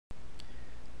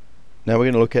Now we're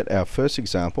going to look at our first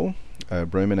example,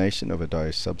 bromination of a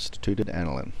disubstituted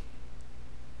aniline.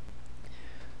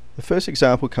 The first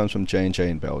example comes from J&J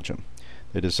in Belgium.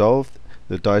 They dissolved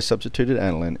the disubstituted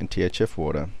aniline in THF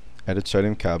water, added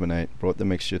sodium carbonate, brought the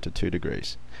mixture to 2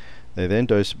 degrees. They then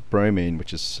dosed bromine,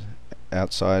 which is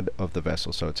outside of the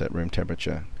vessel, so it's at room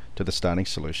temperature, to the starting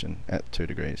solution at 2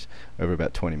 degrees over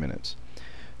about 20 minutes.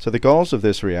 So the goals of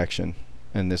this reaction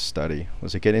in this study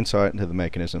was to get insight into the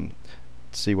mechanism,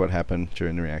 see what happened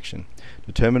during the reaction,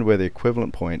 determine where the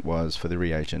equivalent point was for the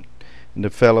reagent, and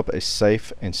develop a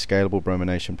safe and scalable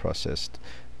bromination process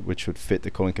which would fit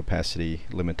the cooling capacity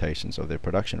limitations of their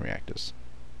production reactors.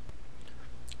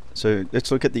 So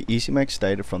let's look at the EasyMax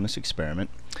data from this experiment.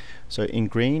 So in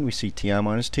green we see TR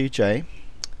minus TJ,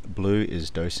 blue is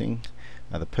dosing,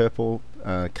 the purple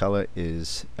color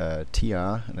is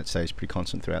TR, and it stays pretty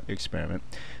constant throughout the experiment.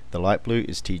 The light blue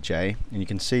is TJ, and you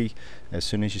can see as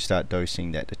soon as you start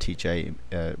dosing that the TJ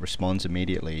responds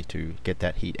immediately to get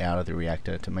that heat out of the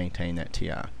reactor to maintain that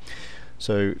TR.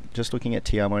 So just looking at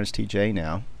TR minus TJ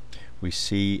now, we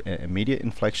see an immediate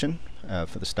inflection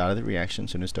for the start of the reaction.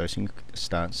 As soon as dosing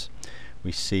starts,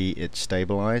 we see it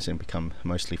stabilize and become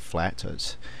mostly flat, so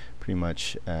it's pretty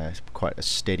much quite a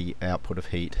steady output of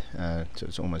heat, so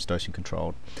it's almost dosing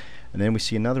controlled. And then we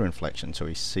see another inflection, so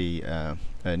we see an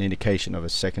indication of a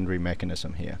secondary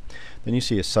mechanism here. Then you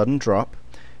see a sudden drop,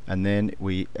 and then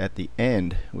at the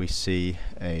end we see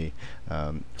a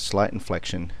slight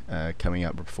inflection coming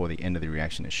up before the end of the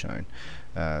reaction is shown.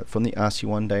 From the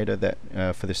RC1 data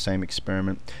that for the same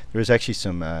experiment, there is actually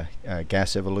some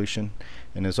gas evolution,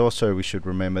 and there's also, we should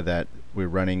remember that we're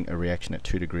running a reaction at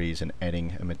 2 degrees and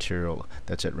adding a material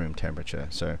that's at room temperature.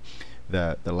 So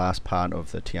the last part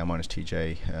of the TR minus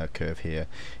TJ curve here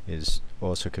is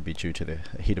also could be due to the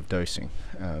heat of dosing,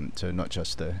 so not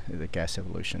just the gas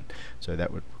evolution. So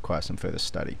that would require some further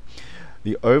study.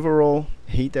 The overall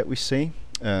heat that we see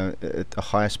at the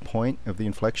highest point of the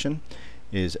inflection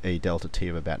is a delta T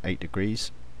of about 8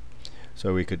 degrees.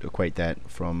 So we could equate that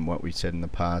from what we said in the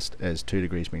past as 2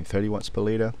 degrees being 30 watts per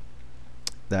liter.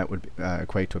 That would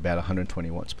equate to about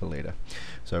 120 watts per liter,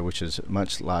 so which is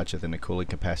much larger than the cooling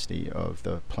capacity of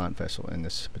the plant vessel in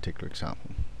this particular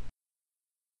example.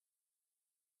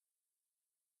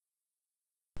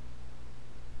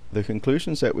 The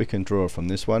conclusions that we can draw from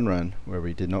this one run, where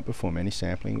we did not perform any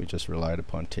sampling, we just relied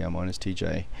upon TR minus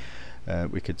TJ,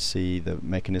 we could see the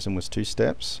mechanism was 2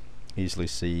 steps, easily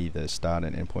see the start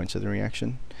and end points of the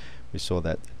reaction. We saw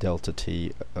that the delta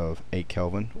T of 8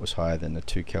 Kelvin was higher than the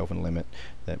 2 Kelvin limit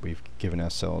that we've given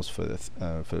ourselves for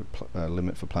the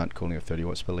limit for plant cooling of 30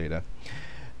 watts per liter,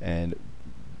 and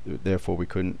therefore we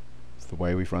couldn't, the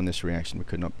way we've run this reaction, we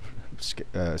could not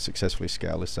successfully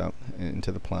scale this up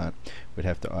into the plant. We'd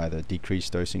have to either decrease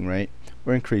dosing rate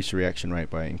or increase reaction rate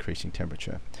by increasing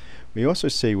temperature. We also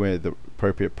see where the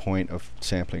appropriate point of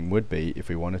sampling would be if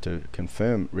we wanted to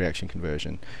confirm reaction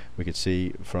conversion. We could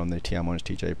see from the TR minus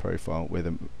TJ profile where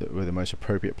the most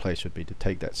appropriate place would be to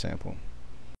take that sample.